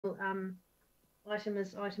item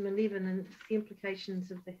is item 11, and the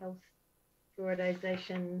implications of the health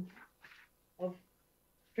fluoridation of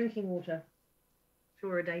drinking water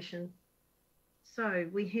fluoridation. So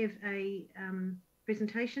we have a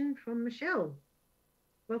presentation from Michelle.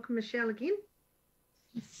 Welcome, Michelle, again.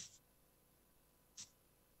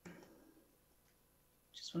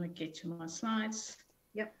 Just want to get to my slides.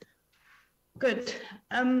 Yep. Good.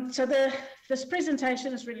 So this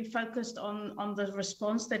presentation is really focused on the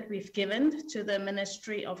response that we've given to the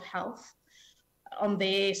Ministry of Health on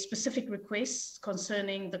their specific requests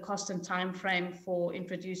concerning the cost and time frame for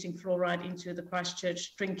introducing fluoride into the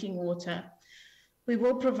Christchurch drinking water. We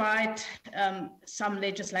will provide some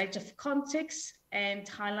legislative context and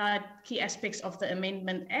highlight key aspects of the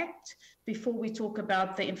Amendment Act before we talk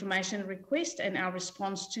about the information request and our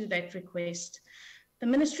response to that request. The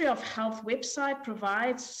Ministry of Health website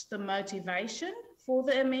provides the motivation for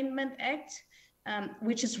the Amendment Act,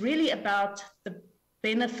 which is really about the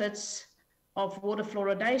benefits of water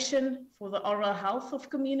fluoridation for the oral health of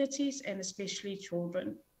communities and especially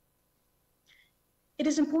children. It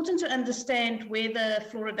is important to understand where the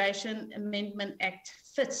Fluoridation Amendment Act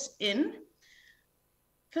fits in.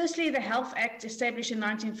 Firstly, the Health Act, established in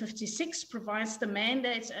 1956, provides the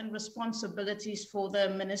mandates and responsibilities for the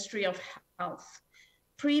Ministry of Health.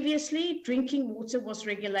 Previously, drinking water was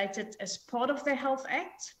regulated as part of the Health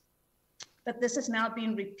Act, but this has now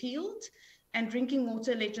been repealed, and drinking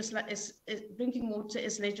water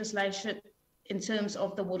is legislation in terms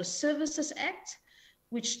of the Water Services Act,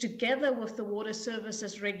 which together with the Water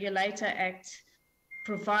Services Regulator Act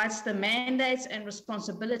provides the mandates and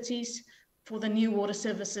responsibilities for the new Water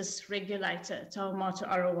Services Regulator, Taumata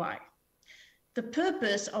ROI. The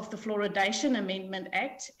purpose of the Fluoridation Amendment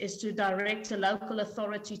Act is to direct a local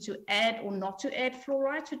authority to add or not to add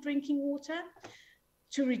fluoride to drinking water,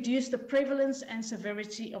 to reduce the prevalence and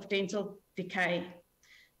severity of dental decay.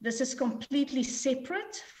 This is completely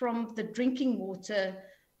separate from the drinking water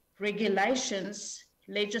regulations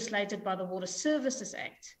legislated by the Water Services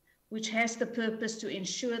Act, which has the purpose to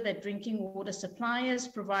ensure that drinking water suppliers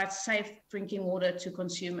provide safe drinking water to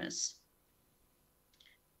consumers.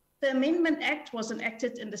 The Amendment Act was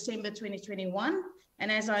enacted in December 2021,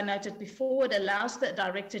 and as I noted before, it allows the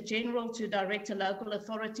Director General to direct a local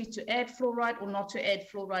authority to add fluoride or not to add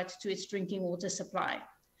fluoride to its drinking water supply.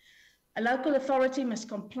 A local authority must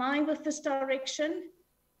comply with this direction,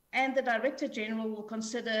 and the Director General will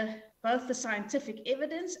consider both the scientific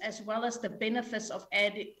evidence as well as the benefits of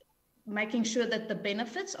making sure that the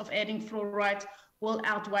benefits of adding fluoride will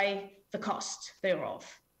outweigh the cost thereof.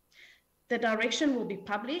 The direction will be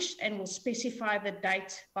published and will specify the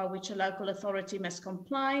date by which a local authority must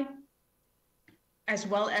comply, as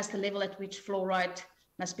well as the level at which fluoride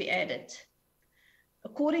must be added.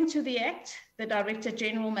 According to the Act, the Director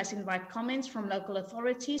General must invite comments from local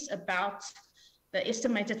authorities about the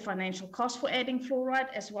estimated financial cost for adding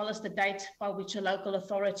fluoride, as well as the date by which a local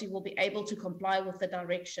authority will be able to comply with the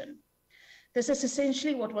direction. This is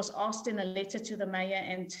essentially what was asked in a letter to the Mayor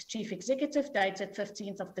and Chief Executive dated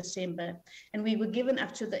 15th of December, and we were given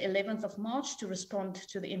up to the 11th of March to respond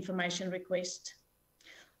to the information request.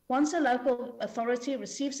 Once a local authority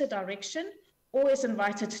receives a direction or is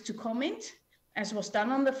invited to comment, as was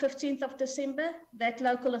done on the 15th of December, that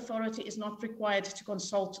local authority is not required to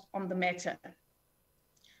consult on the matter.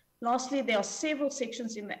 Lastly, there are several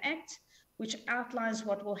sections in the Act which outlines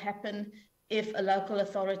what will happen if a local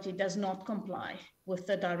authority does not comply with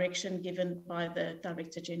the direction given by the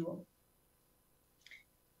Director General.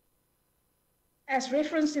 As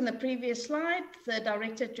referenced in the previous slide, the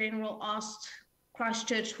Director General asked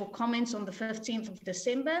Christchurch for comments on the 15th of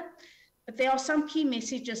December, but there are some key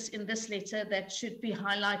messages in this letter that should be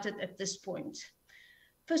highlighted at this point.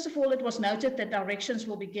 First of all, it was noted that directions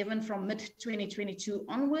will be given from mid-2022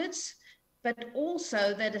 onwards, but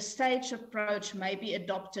also that a staged approach may be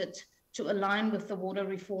adopted to align with the water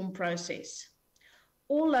reform process.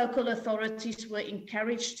 All local authorities were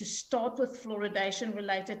encouraged to start with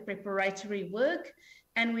fluoridation-related preparatory work,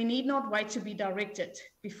 and we need not wait to be directed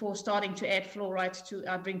before starting to add fluoride to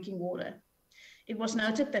our drinking water. It was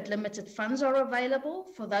noted that limited funds are available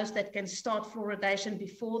for those that can start fluoridation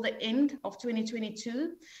before the end of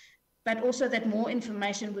 2022, but also that more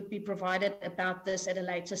information would be provided about this at a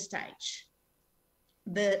later stage.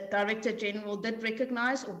 The Director General did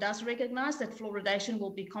recognize or does recognize that fluoridation will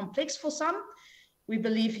be complex for some. We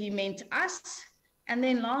believe he meant us. And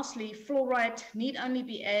then lastly, fluoride need only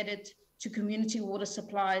be added to community water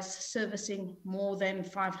supplies servicing more than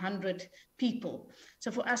 500 people.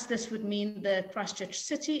 So for us, this would mean the Christchurch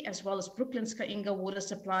City, as well as Brooklyn's Kainga water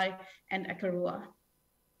supply and Akarua.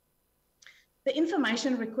 The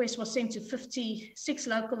information request was sent to 56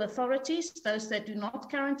 local authorities, those that do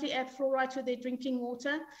not currently add fluoride to their drinking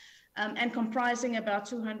water, and comprising about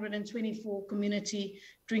 224 community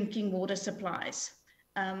drinking water supplies.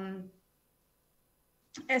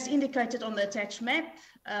 As indicated on the attached map,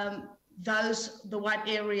 the white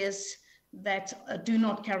areas that do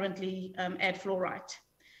not currently add fluoride.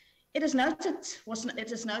 It is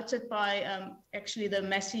noted by actually the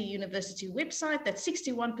Massey University website that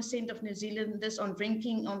 61% of New Zealanders on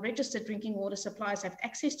registered drinking water supplies have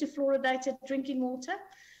access to fluoridated drinking water,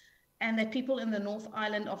 and that people in the North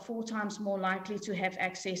Island are 4 times more likely to have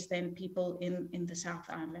access than people in the South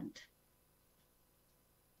Island.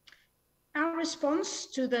 Our response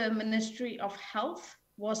to the Ministry of Health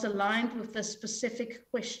was aligned with the specific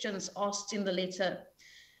questions asked in the letter.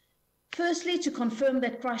 Firstly, to confirm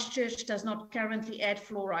that Christchurch does not currently add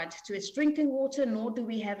fluoride to its drinking water, nor do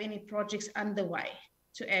we have any projects underway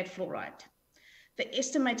to add fluoride. The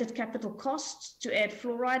estimated capital cost to add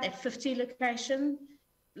fluoride at 50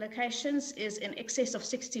 locations is in excess of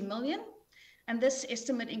 60 million, and this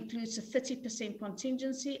estimate includes a 30%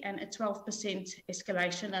 contingency and a 12%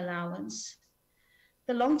 escalation allowance.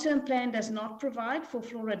 The long-term plan does not provide for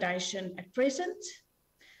fluoridation at present.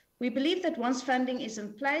 We believe that once funding is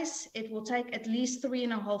in place, it will take at least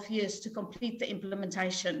 3.5 years to complete the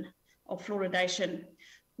implementation of fluoridation.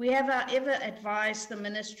 We have, however, advised the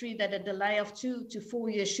ministry that a delay of 2 to 4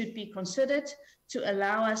 years should be considered to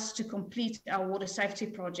allow us to complete our water safety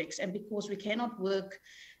projects, and because we cannot work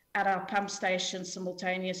at our pump stations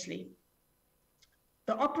simultaneously.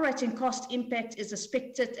 The operating cost impact is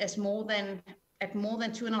expected at more than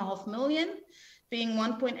 2.5 million, being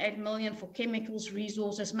 1.8 million for chemicals,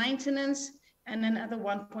 resources, maintenance, and another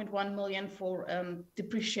 1.1 million for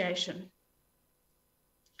depreciation.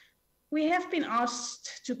 We have been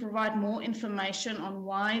asked to provide more information on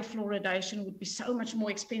why fluoridation would be so much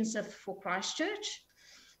more expensive for Christchurch.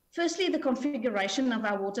 Firstly, the configuration of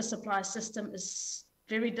our water supply system is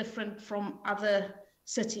very different from other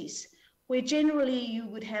cities, where generally you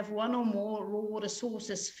would have one or more raw water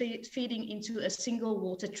sources feeding into a single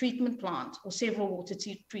water treatment plant or several water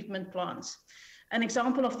treatment plants. An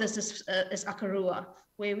example of this is Akarua,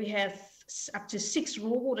 where we have up to 6 raw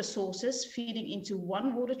water sources feeding into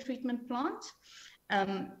one water treatment plant,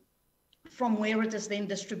 from where it is then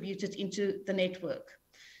distributed into the network.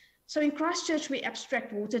 So in Christchurch, we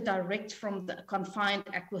abstract water direct from the confined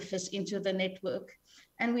aquifers into the network,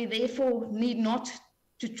 and we therefore need not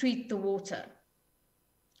to treat the water.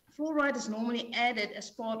 Fluoride is normally added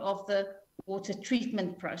as part of the water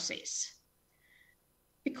treatment process.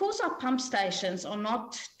 Because our pump stations are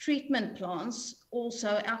not treatment plants,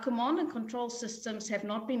 also our command and control systems have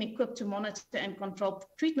not been equipped to monitor and control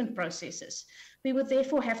treatment processes. We would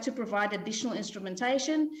therefore have to provide additional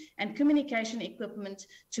instrumentation and communication equipment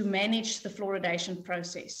to manage the fluoridation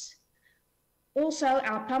process. Also,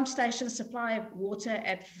 our pump stations supply water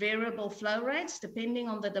at variable flow rates depending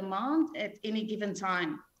on the demand at any given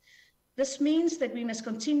time. This means that we must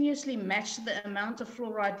continuously match the amount of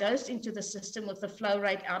fluoride dosed into the system with the flow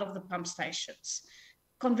rate out of the pump stations.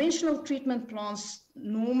 Conventional treatment plants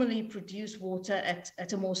normally produce water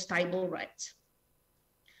at a more stable rate.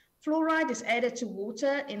 Fluoride is added to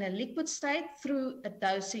water in a liquid state through a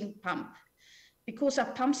dosing pump. Because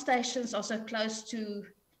our pump stations are so close to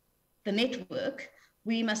the network,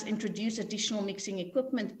 we must introduce additional mixing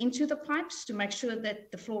equipment into the pipes to make sure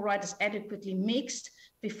that the fluoride is adequately mixed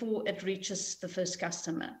before it reaches the first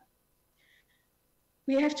customer.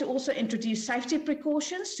 We have to also introduce safety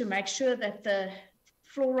precautions to make sure that the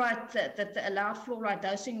allowed fluoride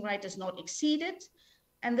dosing rate is not exceeded,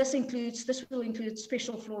 and this will include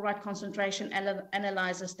special fluoride concentration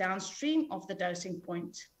analyzers downstream of the dosing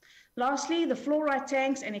point. Lastly, the fluoride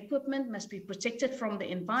tanks and equipment must be protected from the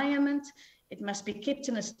environment. It must be kept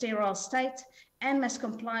in a sterile state and must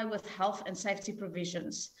comply with health and safety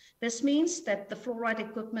provisions. This means that the fluoride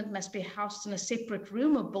equipment must be housed in a separate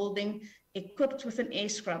room or building equipped with an air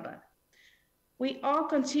scrubber. We are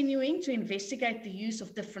continuing to investigate the use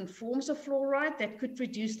of different forms of fluoride that could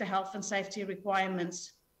reduce the health and safety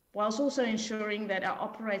requirements, whilst also ensuring that our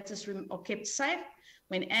operators are kept safe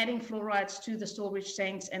when adding fluorides to the storage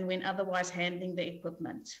tanks and when otherwise handling the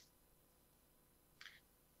equipment.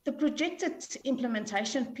 The projected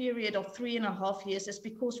implementation period of 3.5 years is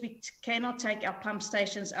because we cannot take our pump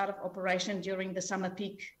stations out of operation during the summer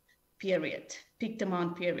peak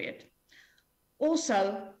demand period.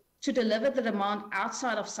 Also, to deliver the demand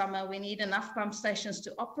outside of summer, we need enough pump stations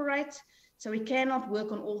to operate, so we cannot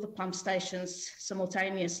work on all the pump stations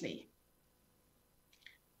simultaneously.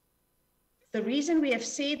 The reason we have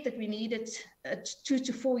said that we needed a 2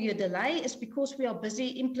 to 4 year delay is because we are busy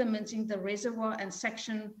implementing the reservoir and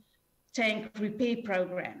section tank repair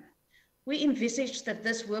program. We envisage that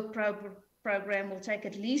this work program will take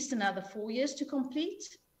at least another 4 years to complete.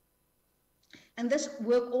 And this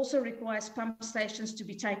work also requires pump stations to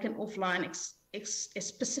be taken offline,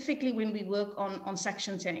 specifically when we work on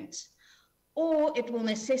suction tanks. Or it will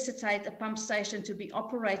necessitate a pump station to be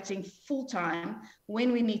operating full-time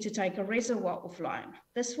when we need to take a reservoir offline.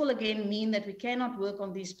 This will again mean that we cannot work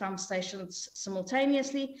on these pump stations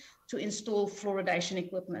simultaneously to install fluoridation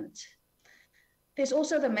equipment. There's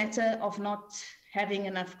also the matter of not having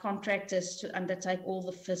enough contractors to undertake all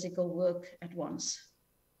the physical work at once.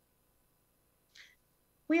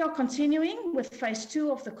 We are continuing with phase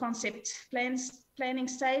 2 of the concept planning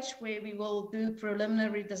stage, where we will do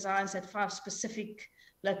preliminary designs at 5 specific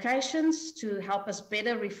locations to help us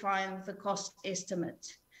better refine the cost estimate.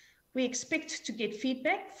 We expect to get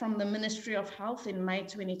feedback from the Ministry of Health in May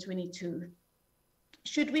 2022.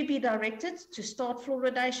 Should we be directed to start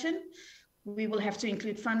fluoridation, we will have to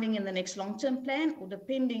include funding in the next long-term plan, or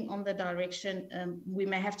depending on the direction, we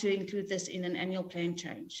may have to include this in an annual plan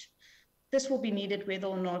change. This will be needed whether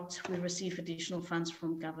or not we receive additional funds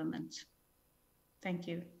from government. Thank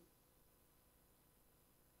you.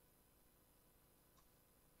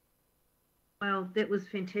 Well, that was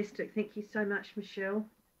fantastic. Thank you so much, Michelle.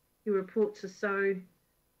 Your reports are so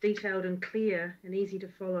detailed and clear and easy to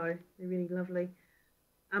follow. They're really lovely.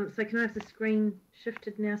 So can I have the screen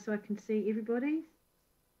shifted now so I can see everybody?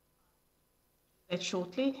 That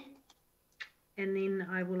shortly. And then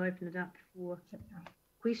I will open it up for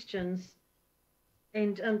questions.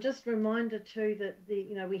 And just a reminder too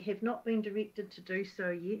that we have not been directed to do so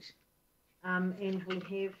yet, and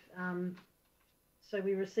we have so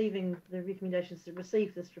we're receiving the recommendations to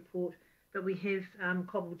receive this report, but we have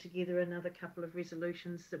cobbled together another couple of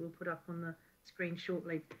resolutions that we'll put up on the screen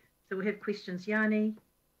shortly. So we'll have questions. Yanni.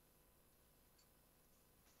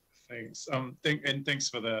 Thanks. And thanks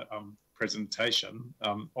for the presentation.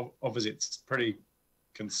 Obviously, it's pretty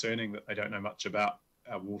concerning that they don't know much about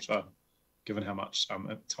our water, given how much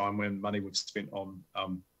time and money we've spent on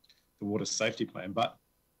the water safety plan. But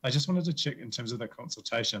I just wanted to check in terms of the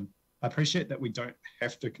consultation. I appreciate that we don't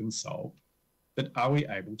have to consult, but are we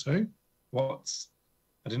able to?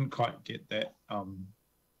 I didn't quite get that,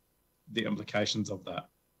 the implications of that.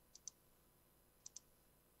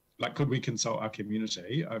 Like, could we consult our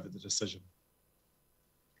community over the decision?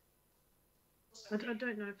 I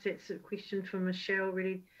don't know if that's a question for Michelle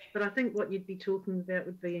really, but I think what you'd be talking about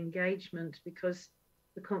would be engagement, because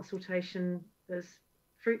the consultation is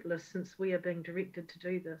fruitless since we are being directed to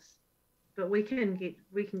do this. But we can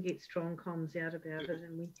get strong comms out about it,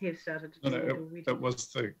 and we have started to do it already. It was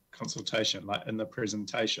the consultation. Like in the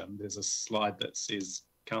presentation, there's a slide that says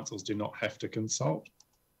councils do not have to consult.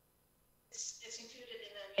 It's included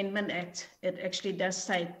in the Amendment Act. It actually does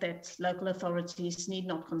state that local authorities need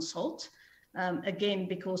not consult. Again,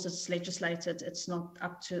 because it's legislated, it's not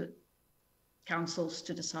up to councils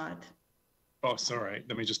to decide. Oh, sorry.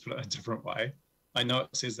 Let me just put it a different way. I know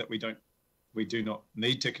it says that we do not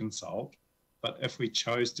need to consult, but if we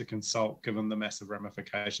chose to consult, given the massive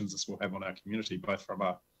ramifications this will have on our community, both from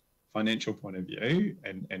a financial point of view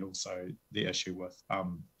and also the issue with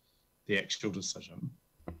the actual decision,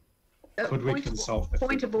 could we consult?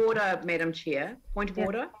 Point of order, Madam Chair. Point of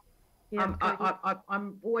order. Yeah,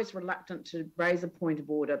 I'm always reluctant to raise a point of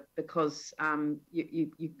order because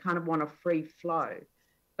you kind of want a free flow,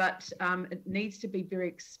 but it needs to be very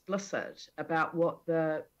explicit about what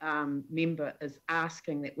the member is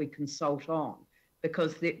asking that we consult on,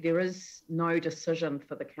 because there is no decision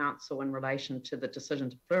for the council in relation to the decision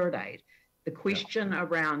to fluoridate. The question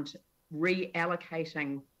around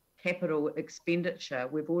reallocating capital expenditure,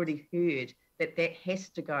 we've already heard that has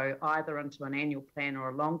to go either into an annual plan or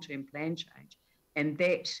a long-term plan change, and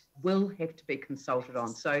that will have to be consulted on.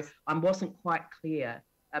 So I wasn't quite clear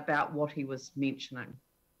about what he was mentioning.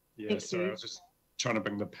 Yeah, so I was just trying to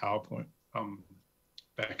bring the PowerPoint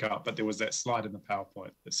back up, but there was that slide in the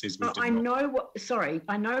PowerPoint that says I know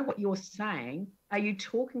what you're saying. Are you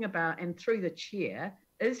talking about, and through the chair,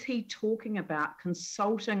 is he talking about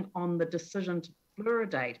consulting on the decision to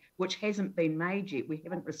fluoridate, which hasn't been made yet? We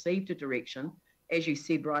haven't received a direction, as you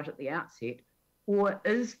said right at the outset. Or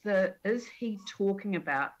is he talking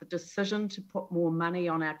about the decision to put more money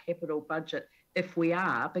on our capital budget if we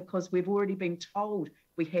are, because we've already been told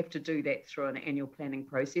we have to do that through an annual planning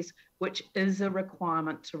process, which is a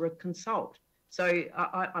requirement to consult. So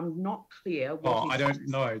I'm not clear. I don't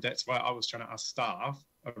know. That's why I was trying to ask staff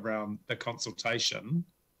around the consultation,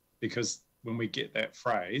 because when we get that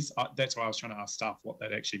phrase, that's why I was trying to ask staff what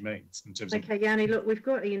that actually means in terms of. Okay, Yanni, look, we've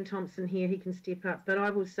got Ian Thompson here. He can step up, but I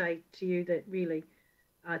will say to you that really,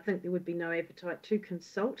 I think there would be no appetite to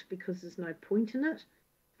consult because there's no point in it.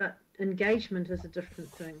 But engagement is a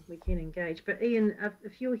different thing. We can engage. But Ian,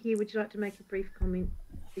 if you're here, would you like to make a brief comment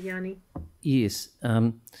for Yanni? Yes.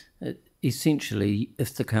 Essentially,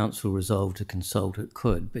 if the council resolved to consult, it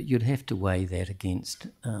could, but you'd have to weigh that against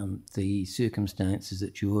the circumstances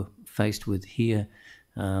that you're faced with here,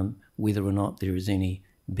 whether or not there is any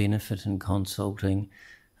benefit in consulting.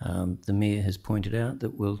 The Mayor has pointed out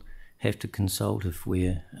that we'll have to consult if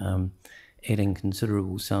we're adding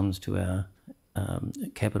considerable sums to our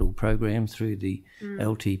capital program through the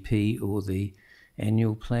LTP or the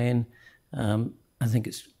annual plan. I think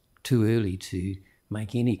it's too early to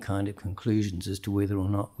make any kind of conclusions as to whether or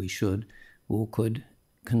not we should or could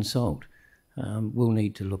consult. We'll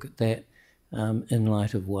need to look at that in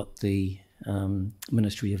light of what the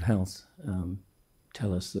Ministry of Health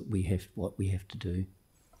tell us that what we have to do.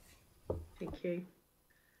 Thank you.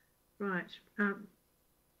 Right.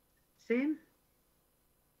 Sam?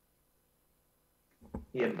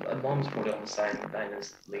 Yeah, mine's probably on the same vein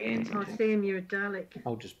as Leanne's. Oh, Sam, you're a Dalek.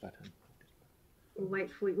 I'll just butt in. We'll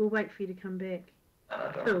wait for you to come back.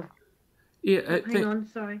 Cool. Yeah, hang on,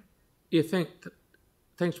 sorry. Yeah,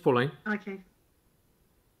 thanks, Pauline. Okay.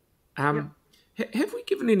 Have we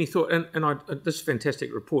given any thought? And this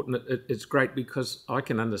fantastic report, and it's great because I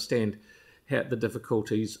can understand how the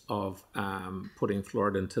difficulties of putting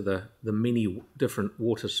fluoride into the many different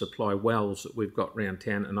water supply wells that we've got around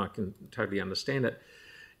town, and I can totally understand it.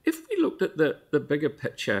 If we looked at the bigger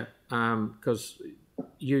picture, because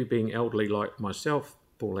you being elderly like myself,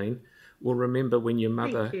 Pauline, will remember when your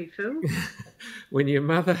mother, thank you, Phil. when your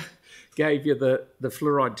mother gave you the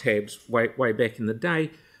fluoride tabs way back in the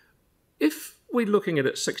day. If we're looking at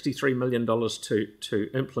it $63 million to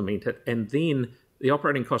implement it, and then the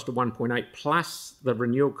operating cost of 1.8 plus the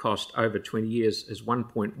renewal cost over 20 years is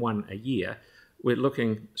 1.1 a year, we're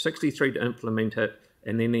looking 63 to implement it,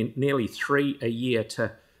 and then nearly 3 a year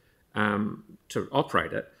to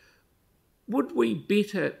operate it. Would we be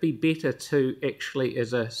better to actually,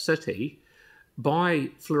 as a city, buy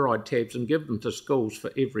fluoride tabs and give them to schools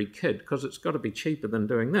for every kid? Because it's got to be cheaper than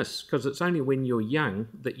doing this, because it's only when you're young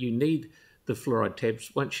that you need the fluoride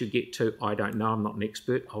tabs. Once you get to, I don't know, I'm not an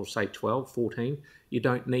expert, I'll say 12, 14, you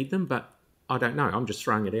don't need them, but I don't know, I'm just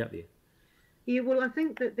throwing it out there. Yeah, well, I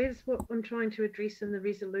think that's what I'm trying to address in the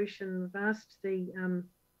resolution. We've asked the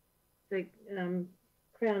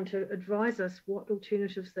Crown to advise us what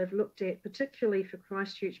alternatives they've looked at, particularly for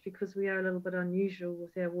Christchurch, because we are a little bit unusual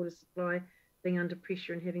with our water supply being under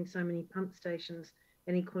pressure and having so many pump stations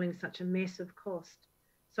and equaling such a massive cost.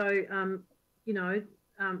 So,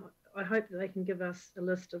 I hope that they can give us a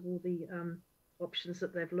list of all the options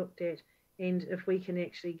that they've looked at, and if we can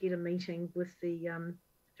actually get a meeting with the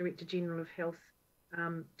Director General of Health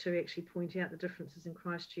to actually point out the differences in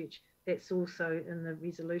Christchurch. That's also in the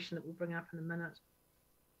resolution that we'll bring up in a minute.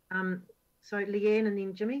 So Leanne and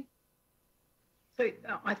then Jimmy. So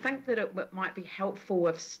I think that it might be helpful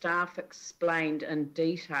if staff explained in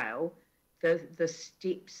detail the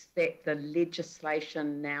steps that the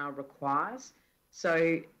legislation now requires.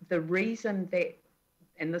 So the reason that,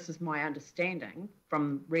 and this is my understanding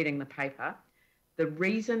from reading the paper, the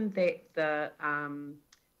reason that the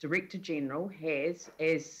Director General has,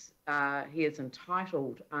 as he is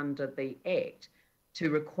entitled under the Act, to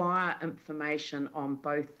require information on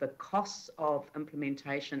both the costs of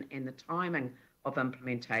implementation and the timing of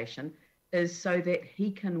implementation is so that he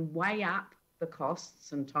can weigh up the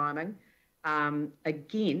costs and timing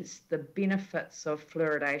against the benefits of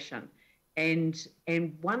fluoridation. And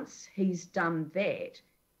once he's done that,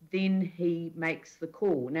 then he makes the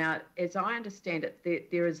call. Now, as I understand it,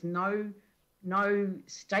 there is no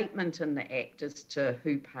statement in the Act as to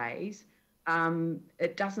who pays.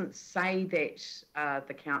 It doesn't say that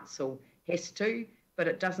the council has to, but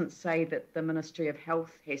it doesn't say that the Ministry of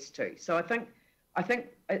Health has to. So I think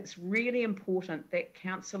it's really important that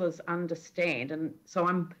councillors understand, and so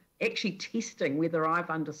I'm actually testing whether I've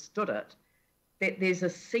understood it, that there's a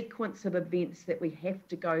sequence of events that we have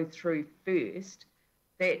to go through first,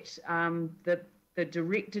 that the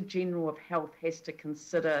Director General of Health has to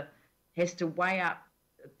consider, has to weigh up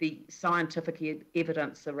the scientific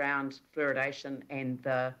evidence around fluoridation and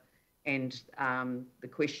the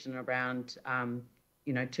question around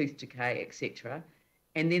tooth decay, etc.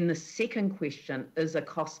 And then the second question is a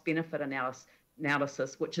cost-benefit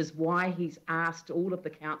analysis, which is why he's asked all of the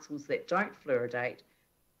councils that don't fluoridate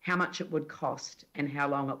how much it would cost and how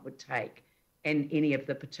long it would take, and any of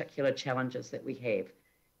the particular challenges that we have.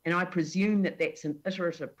 And I presume that that's an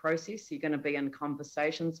iterative process. You're going to be in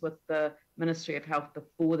conversations with the Ministry of Health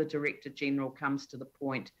before the Director General comes to the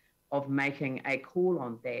point of making a call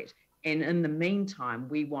on that. And in the meantime,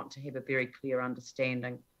 we want to have a very clear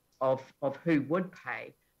understanding of who would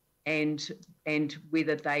pay and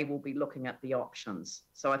whether they will be looking at the options.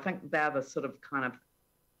 So I think they're the sort of kind of,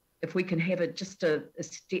 if we can have it just a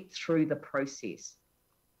step through the process.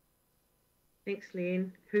 Thanks,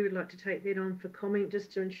 Leanne. Who would like to take that on for comment,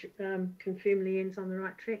 just to confirm Leanne's on the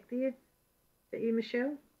right track there? Is that you,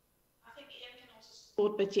 Michelle? I think Ian can also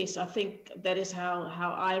support, but yes, I think that is how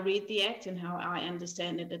I read the Act and how I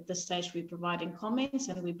understand it. At this stage, we're providing comments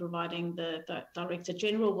and we're providing the Director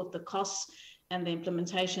General with the costs and the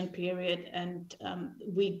implementation period. And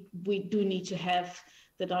we do need to have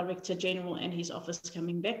the Director General and his office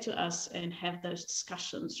coming back to us and have those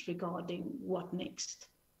discussions regarding what next.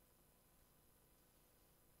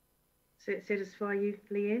 Does that satisfy you,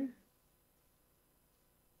 Leanne?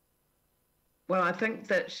 Well, I think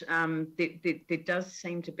that there does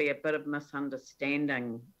seem to be a bit of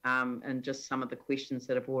misunderstanding in just some of the questions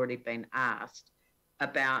that have already been asked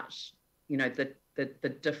about, you know, the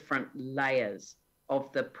different layers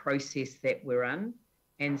of the process that we're in.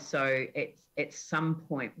 And so at some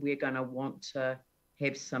point, we're going to want to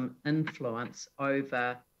have some influence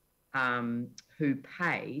over who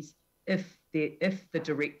pays if the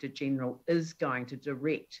Director General is going to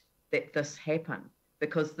direct that this happen,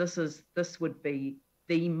 because this would be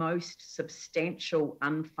the most substantial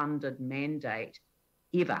unfunded mandate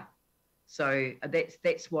ever. So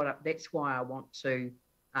that's why I want to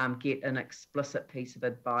get an explicit piece of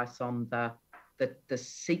advice on the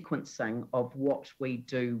sequencing of what we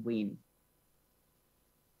do when.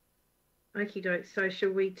 Okie doke. So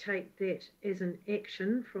shall we take that as an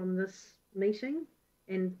action from this meeting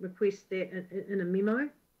and request that in a memo?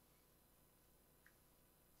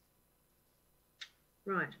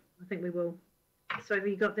 Right, I think we will. So have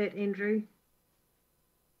you got that, Andrew?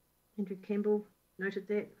 Andrew Campbell noted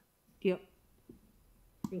that? Yep.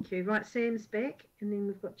 Thank you. Right, Sam's back, and then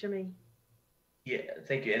we've got Jimmy. Yeah,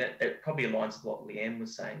 thank you. And it probably aligns with what Leanne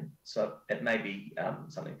was saying. So it may be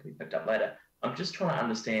something that can be picked up later. I'm just trying to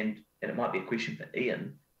understand, and it might be a question for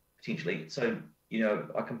Ian, potentially. So, you know,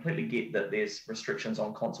 I completely get that there's restrictions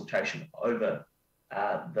on consultation over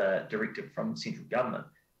the directive from central government.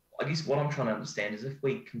 I guess what I'm trying to understand is if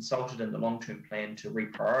we consulted in the long-term plan to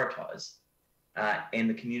reprioritise and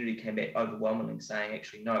the community came back overwhelmingly saying,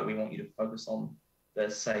 actually, no, we want you to focus on the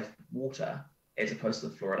safe water as opposed to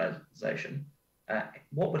the fluoridation,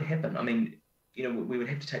 what would happen? I mean, you know, we would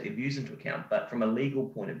have to take their views into account, but from a legal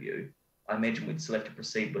point of view, I imagine we'd still have to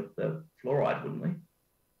proceed with the fluoride, wouldn't we?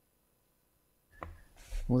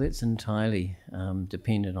 Well, that's entirely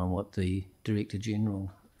dependent on what the Director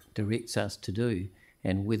General directs us to do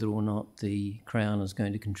and whether or not the Crown is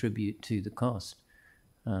going to contribute to the cost.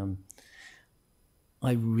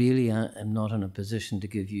 I really am not in a position to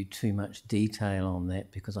give you too much detail on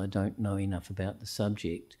that because I don't know enough about the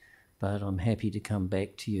subject, but I'm happy to come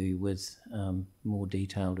back to you with more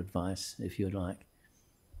detailed advice if you'd like.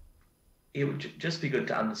 It would just be good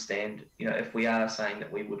to understand, you know, if we are saying that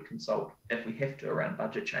we would consult, if we have to around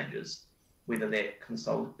budget changes, whether that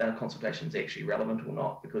consultation is actually relevant or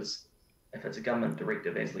not, because if it's a government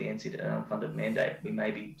directive, as Leanne said, an unfunded mandate, we may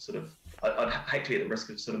be sort of, I'd hate to be at the risk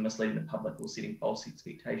of sort of misleading the public or setting false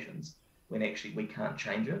expectations when actually we can't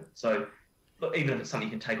change it. So look, even if it's something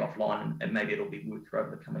you can take offline and maybe it'll be worked through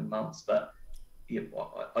over the coming months, but yeah,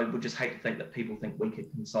 I would just hate to think that people think we could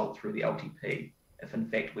consult through the LTP if in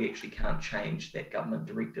fact we actually can't change that government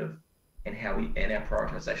directive and how and our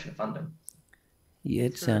prioritisation of funding. Yeah,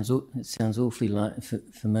 it sounds awfully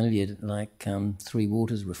familiar, like Three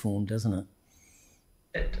Waters reform, doesn't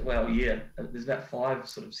it? Well, yeah, there's about 5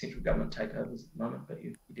 sort of central government takeovers at the moment, but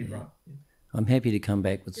you did right. Yeah. I'm happy to come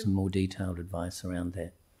back with some more detailed advice around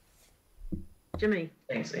that. Jimmy.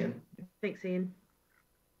 Thanks, Ian. Thanks, Ian.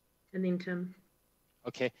 And then Tim.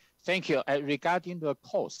 Okay, thank you. Regarding the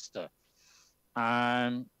cost,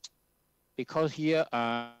 because here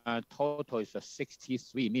total is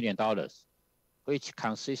 $63 million, which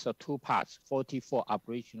consists of 2 parts, 44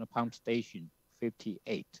 operational pump station,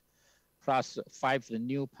 58, plus 5 the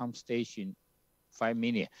new pump station, 5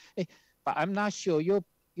 million. But I'm not sure, you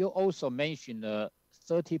also mentioned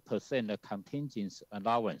 30% contingency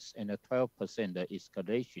allowance and 12%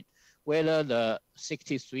 escalation. Whether the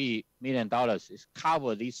 $63 million is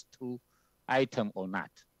cover these 2 items or not.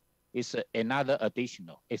 It's another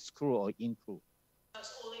additional, exclude or include?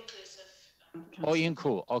 That's all inclusive. All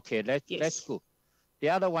include, okay, that's good. The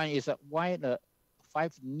other one is why the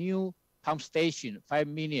 5 new pump station, 5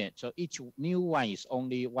 million. So each new one is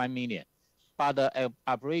only 1 million. But the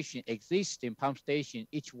operation existing pump station,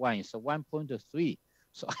 each one is 1.3.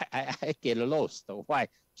 So I get lost. Why?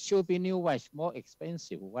 Should be new ones more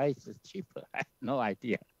expensive. Why is it cheaper? I have no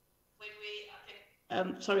idea.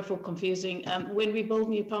 Sorry for confusing. When we build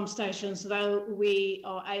new pump stations, though, we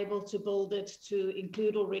are able to build it to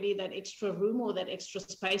include already that extra room or that extra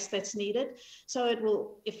space that's needed. So it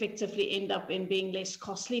will effectively end up in being less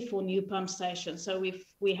costly for new pump stations. So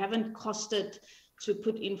we haven't costed to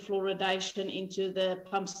put in fluoridation into the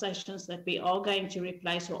pump stations that we are going to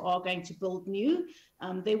replace or are going to build new.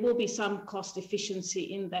 There will be some cost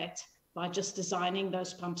efficiency in that by just designing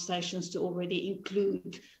those pump stations to already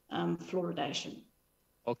include fluoridation.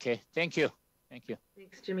 Okay, thank you. Thank you.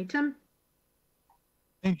 Thanks, Jimmy. Tim?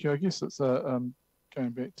 Thank you. I guess it's going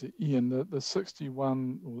back to Ian, the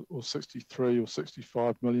 61 or 63 or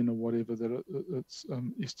 65 million or whatever that it's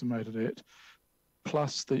estimated at,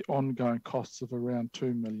 plus the ongoing costs of around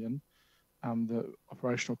 2 million, the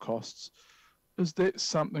operational costs. Is that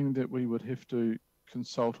something that we would have to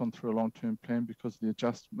consult on through a long-term plan because of the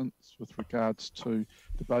adjustments with regards to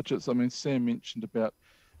the budgets? I mean, Sam mentioned about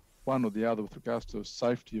one or the other with regards to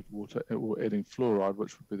safety of water or adding fluoride,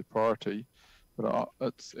 which would be the priority. But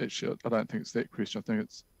it's actually, I don't think it's that question. I think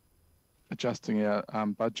it's adjusting our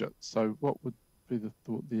budget. So what would be the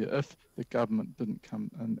thought there if the government didn't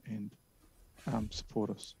come in and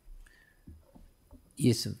support us?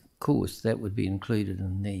 Yes, of course, that would be included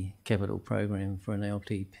in the capital program for an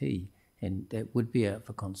LTP, and that would be out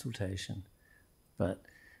for consultation. But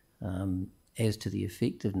as to the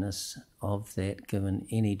effectiveness of that, given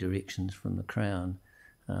any directions from the Crown,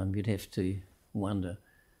 you'd have to wonder.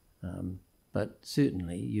 But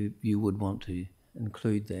certainly you would want to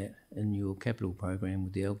include that in your capital program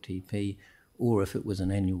with the LTP, or if it was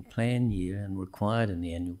an annual plan year and required in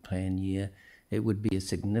the annual plan year, it would be a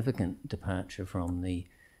significant departure from the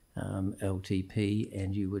LTP,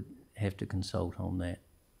 and you would have to consult on that.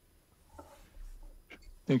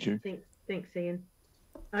 Thank you. Thanks, Ian.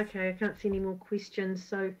 Okay, I can't see any more questions,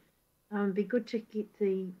 so it'd be good to get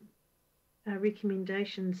the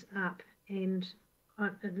recommendations up. And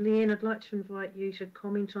Leanne, I'd like to invite you to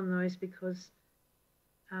comment on those because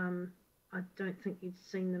I don't think you'd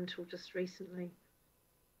seen them till just recently.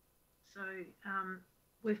 So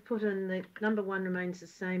we've put in the number 1 remains the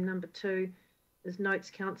same. Number 2 is notes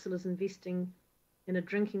council is investing in a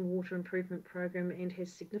drinking water improvement program and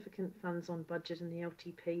has significant funds on budget in the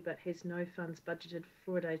LTP, but has no funds budgeted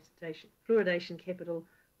for fluoridation capital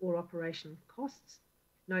or operational costs.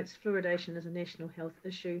 Notes fluoridation is a national health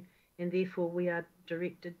issue, and therefore if we are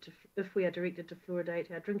directed to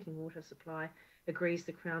fluoridate our drinking water supply, agrees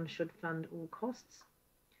the Crown should fund all costs.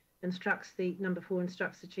 Number 4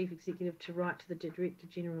 instructs the Chief Executive to write to the Director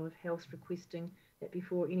General of Health requesting that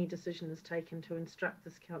before any decision is taken to instruct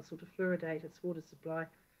this council to fluoridate its water supply,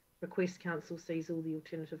 request council sees all the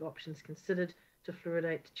alternative options considered to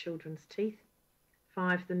fluoridate children's teeth.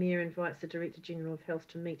 5, the Mayor invites the Director General of Health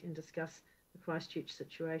to meet and discuss the Christchurch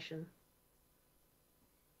situation.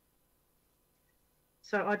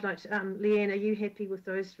 So I'd like to, Leanne, are you happy with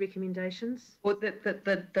those recommendations? Well,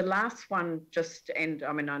 the last one just, and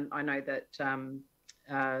I mean, I know that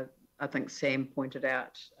I think Sam pointed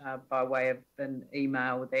out by way of an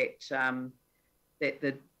email that that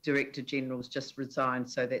the Director General's just resigned,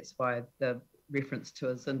 so that's why the reference to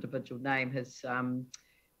his individual name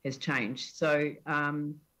has changed. So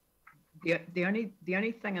the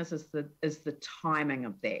only thing is the timing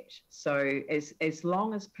of that. So as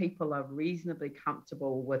long as people are reasonably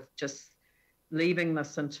comfortable with just leaving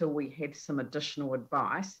this until we have some additional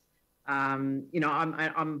advice, you know,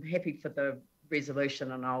 I'm happy for the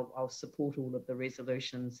resolution and I'll support all of the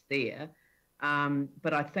resolutions there.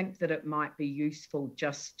 But I think that it might be useful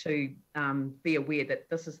just to be aware that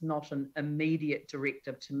this is not an immediate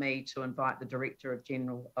directive to me to invite the Director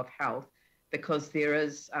General of Health, because there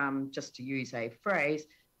is, just to use a phrase,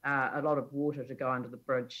 a lot of water to go under the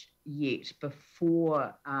bridge yet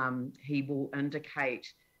before he will indicate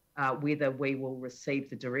whether we will receive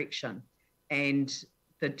the direction. And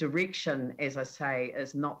the direction, as I say,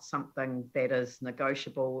 is not something that is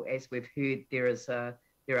negotiable. As we've heard, there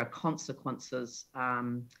are consequences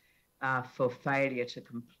for failure to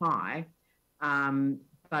comply.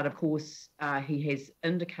 But of course, he has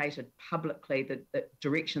indicated publicly that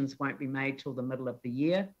directions won't be made till the middle of the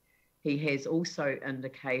year. He has also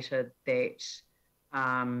indicated that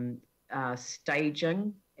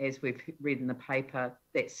staging, as we've read in the paper,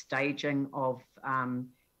 that staging of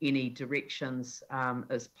any directions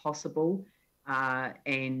is possible.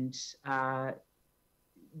 And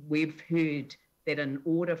we've heard that in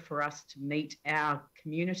order for us to meet our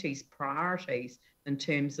community's priorities in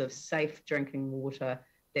terms of safe drinking water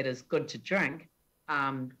that is good to drink,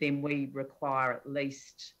 then we require at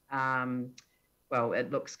least, well,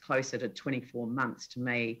 it looks closer to 24 months to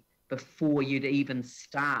me before you'd even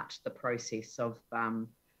start the process of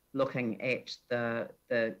looking at the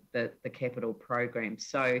capital program.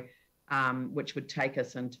 So, which would take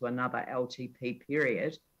us into another LTP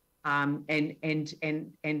period. And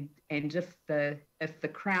if the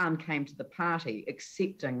Crown came to the party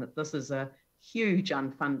accepting that this is a huge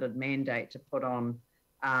unfunded mandate to put on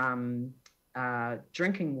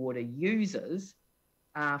drinking water users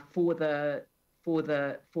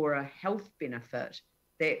for a health benefit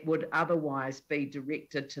that would otherwise be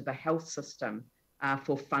directed to the health system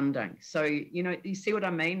for funding. So, you know, you see what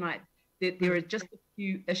I mean? Like there are just a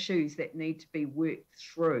few issues that need to be worked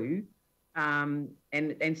through. And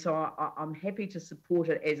so I'm happy to support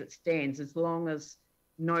it as it stands, as long as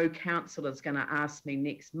no council is going to ask me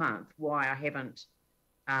next month why I haven't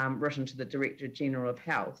written to the Director General of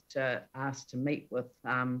Health to ask to meet with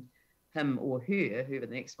him or her, whoever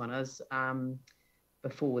the next one is,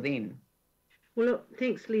 before then. Well, look,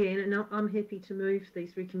 thanks, Leanne, and I'm happy to move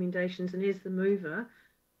these recommendations. And as the mover,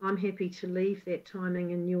 I'm happy to leave that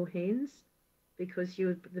timing in your hands, because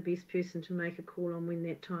you're the best person to make a call on when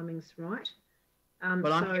that timing's right.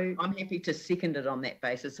 Well, I'm happy to second it on that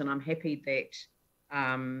basis, and I'm happy that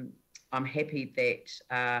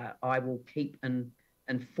I will keep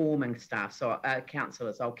informing staff. So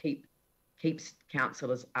councillors, I'll keep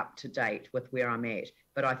councillors up to date with where I'm at.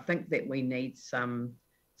 But I think that we need some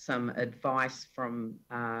advice from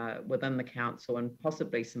within the council, and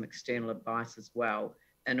possibly some external advice as well,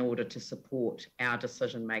 in order to support our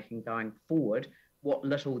decision making going forward, what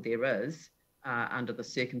little there is under the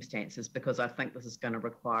circumstances, because I think this is going to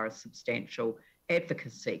require a substantial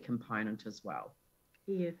advocacy component as well.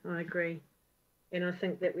 Yeah, I agree. And I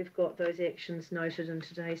think that we've got those actions noted in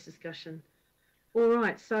today's discussion. All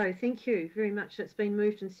right, so thank you very much. It's been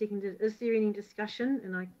moved and seconded. Is there any discussion?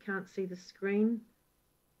 And I can't see the screen.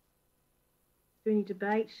 Is there any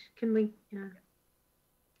debate? Can we?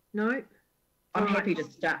 No? I'm happy to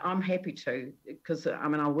start. I'm happy to, because I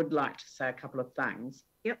mean, I would like to say a couple of things.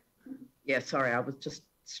 Yep. Yeah, sorry, I was just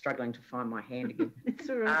struggling to find my hand again. It's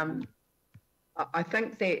all right. I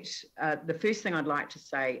think that the first thing I'd like to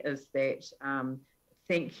say is that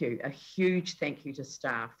thank you, a huge thank you to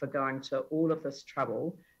staff for going to all of this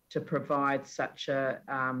trouble to provide such a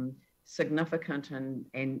significant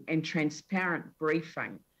and transparent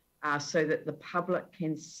briefing so that the public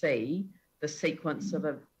can see the sequence of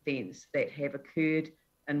events that have occurred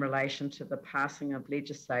in relation to the passing of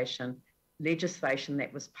legislation that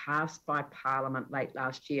was passed by Parliament late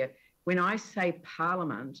last year. When I say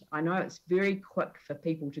Parliament, I know it's very quick for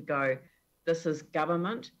people to go, this is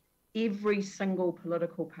government. Every single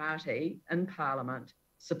political party in Parliament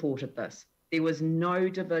supported this. There was no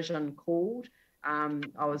division called.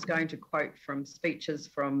 I was going to quote from speeches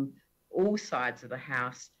from all sides of the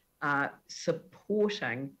House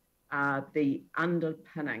supporting the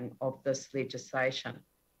underpinning of this legislation.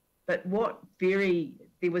 But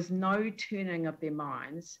there was no turning of their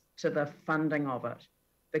minds to the funding of it,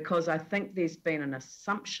 because I think there's been an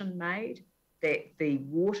assumption made that the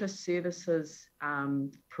water services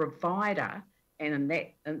provider, and in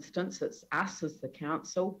that instance, it's us as the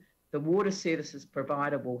council, the water services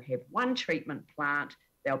provider will have one treatment plant.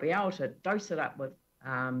 They'll be able to dose it up with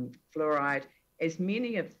fluoride. As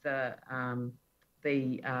many of the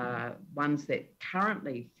ones that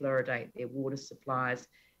currently fluoridate their water supplies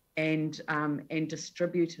and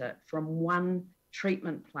distribute it from one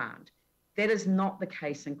treatment plant. That is not the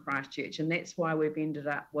case in Christchurch, and that's why we've ended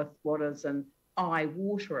up with what is an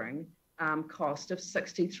eye-watering cost of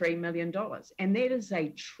 $63 million. And that is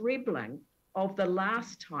a trebling of the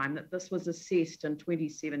last time that this was assessed in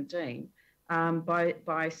 2017 by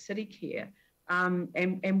CityCare.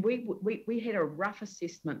 And we had a rough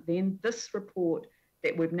assessment then. This report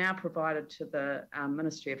that we've now provided to the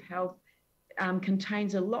Ministry of Health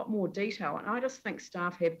contains a lot more detail. And I just think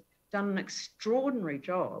staff have done an extraordinary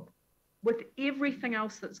job with everything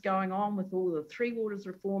else that's going on, with all the Three Waters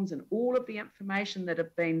reforms and all of the information that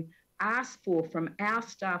have been asked for from our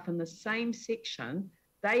staff in the same section.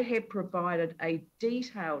 They have provided a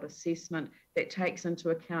detailed assessment that takes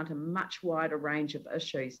into account a much wider range of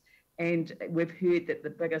issues. And we've heard that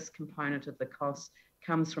the biggest component of the cost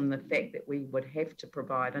comes from the fact that we would have to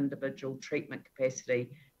provide individual treatment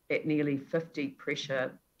capacity at nearly 50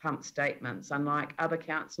 pressure pump statements, unlike other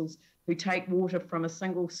councils who take water from a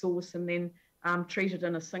single source and then treat it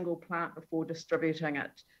in a single plant before distributing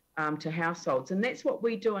it to households. And that's what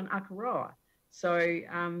we do in Akaroa. So,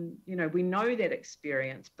 you know, we know that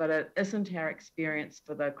experience, but it isn't our experience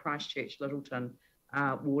for the Christchurch Littleton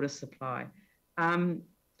water supply.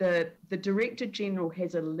 The Director General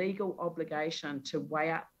has a legal obligation to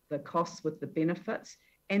weigh up the costs with the benefits,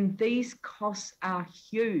 and these costs are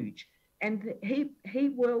huge. And he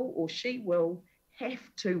will or she will have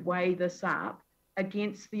to weigh this up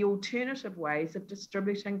against the alternative ways of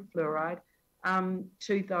distributing fluoride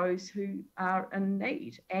to those who are in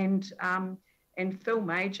need. And Phil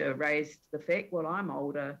Major raised the fact, well, I'm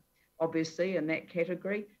older, obviously, in that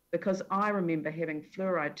category, because I remember having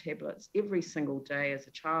fluoride tablets every single day as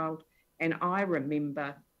a child. And I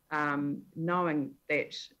remember knowing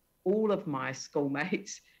that all of my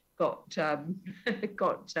schoolmates got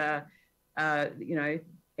you know,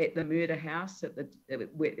 at the murder house, at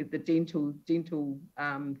the dental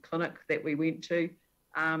clinic that we went to,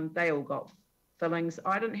 they all got fillings.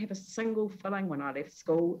 I didn't have a single filling when I left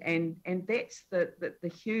school, and that's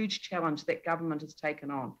the huge challenge that government has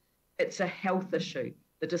taken on. It's a health issue.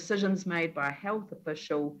 The decisions made by a health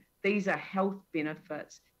official, these are health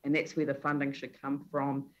benefits, and that's where the funding should come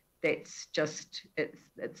from. That's just,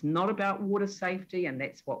 it's not about water safety, and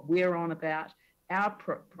that's what we're on about. Our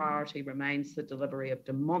priority remains the delivery of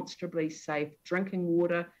demonstrably safe drinking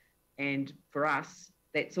water, and for us,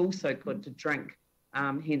 that's also good to drink,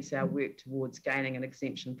 hence our work towards gaining an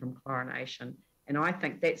exemption from chlorination. And I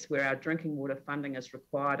think that's where our drinking water funding is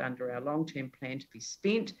required under our long-term plan to be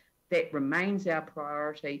spent. That remains our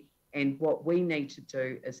priority, and what we need to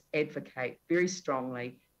do is advocate very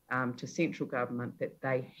strongly to central government that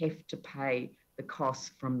they have to pay the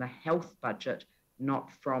costs from the health budget,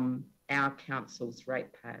 not from our council's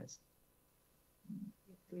ratepayers.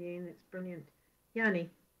 Leanne, that's brilliant. Yanni.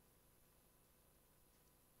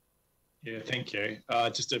 Yeah, thank you.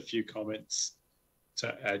 Just a few comments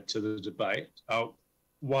to add to the debate.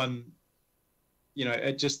 One, you know,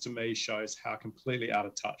 it just to me shows how completely out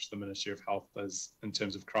of touch the Ministry of Health is in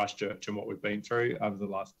terms of Christchurch and what we've been through over the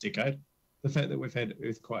last decade. The fact that we've had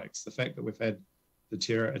earthquakes, the fact that we've had the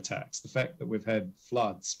terror attacks, the fact that we've had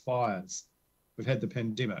floods, fires, we've had the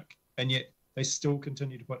pandemic, and yet they still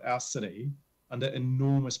continue to put our city under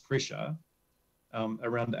enormous pressure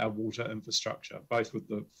around our water infrastructure, both with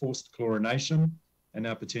the forced chlorination and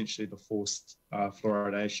now potentially the forced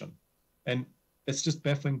fluoridation. And it's just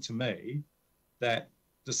baffling to me that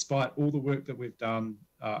despite all the work that we've done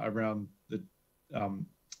around the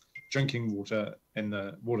drinking water and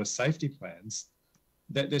the water safety plans,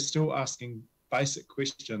 that they're still asking basic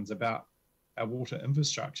questions about our water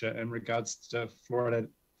infrastructure in regards to fluoride,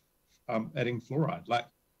 adding fluoride. Like,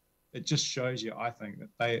 it just shows you, I think, that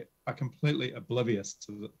they are completely oblivious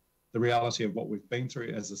to the reality of what we've been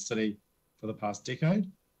through as a city for the past decade,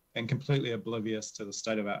 and completely oblivious to the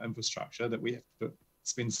state of our infrastructure, that we have to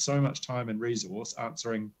spend so much time and resource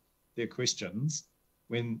answering their questions,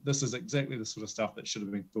 when this is exactly the sort of stuff that should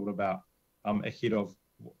have been thought about ahead of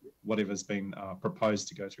whatever's been proposed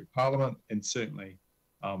to go through Parliament, and certainly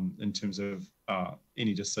in terms of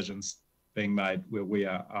any decisions being made where we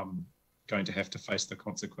are going to have to face the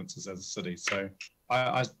consequences as a city. So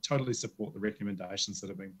I totally support the recommendations that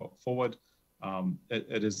have been put forward.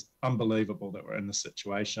 It is unbelievable that we're in this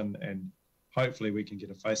situation, and hopefully we can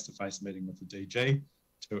get a face-to-face meeting with the DG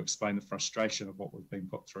to explain the frustration of what we've been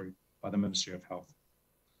put through by the Ministry of Health.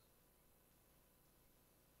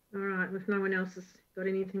 All right, if no one else has got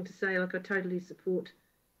anything to say, like, I totally support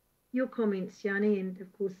your comments, Yanni, and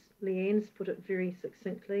of course Leanne's put it very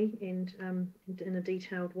succinctly and in a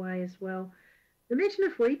detailed way as well. Imagine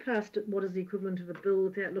if we passed what is the equivalent of a bill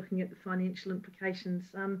without looking at the financial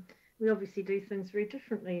implications. We obviously do things very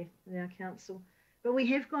differently in our council, but we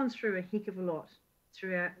have gone through a heck of a lot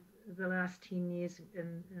throughout the last 10 years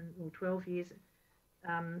or 12 years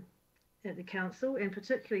at the council, and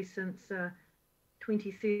particularly since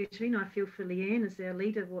 2013. I feel for Leanne as our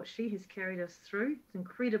leader, what she has carried us through. It's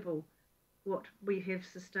incredible what we have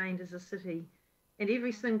sustained as a city. And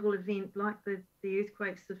every single event, like the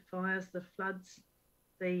earthquakes, the fires, the floods,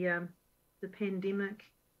 the pandemic,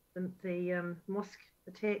 the mosque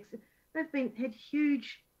attacks, they've had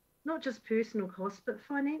huge, not just personal costs, but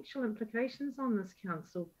financial implications on this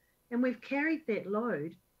council. And we've carried that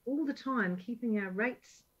load all the time, keeping our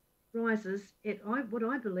rates rises at what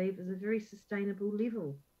I believe is a very sustainable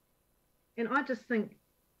level. And I just think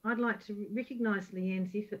I'd like to recognise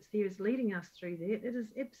Leanne's efforts there as leading us through that. It is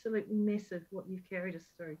absolutely massive what you've carried us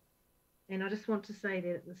through. And I just want to say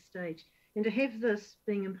that at this stage. And to have this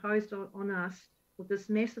being imposed on us with this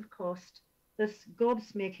massive cost, this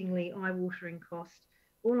gobsmackingly eye-watering cost,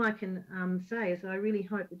 all I can say is I really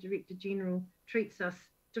hope the Director General treats us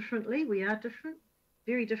differently. We are different.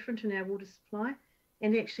 very different in our water supply,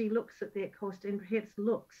 and actually looks at that cost and perhaps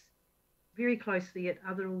looks very closely at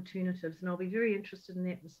other alternatives. And I'll be very interested in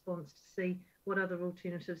that response to see what other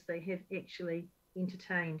alternatives they have actually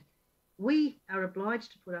entertained. We are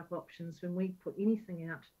obliged to put up options when we put anything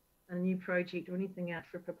out, a new project or anything out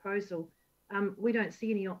for a proposal. We don't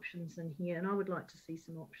see any options in here, and I would like to see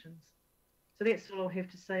some options. So that's all I'll have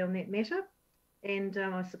to say on that matter. And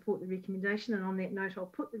I support the recommendation. And on that note, I'll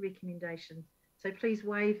put the recommendation. So please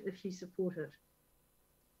wave if you support it.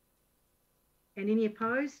 And any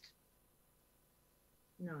opposed?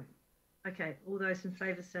 No. Okay, all those in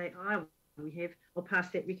favour say aye. I'll pass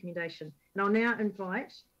that recommendation. And I'll now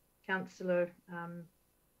invite Councillor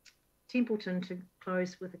Templeton to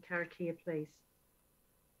close with a karakia, please.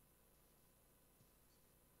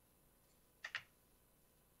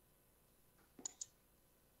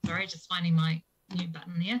 Sorry, just finding my new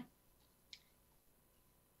button there.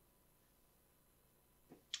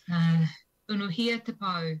 Unuhia te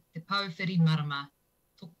pau whiri marama.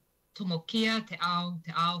 Tomokia te ao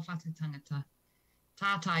whatu tangata.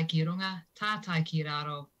 Tātai ki runga, tātai ki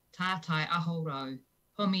raro, tātai aho rau.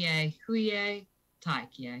 Homi e, hui e, tai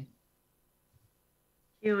ki e.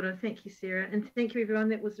 Kia ora. Thank you, Sarah. And thank you, everyone.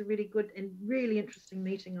 That was a really good and really interesting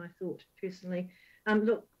meeting, I thought, personally.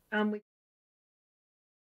 Look, we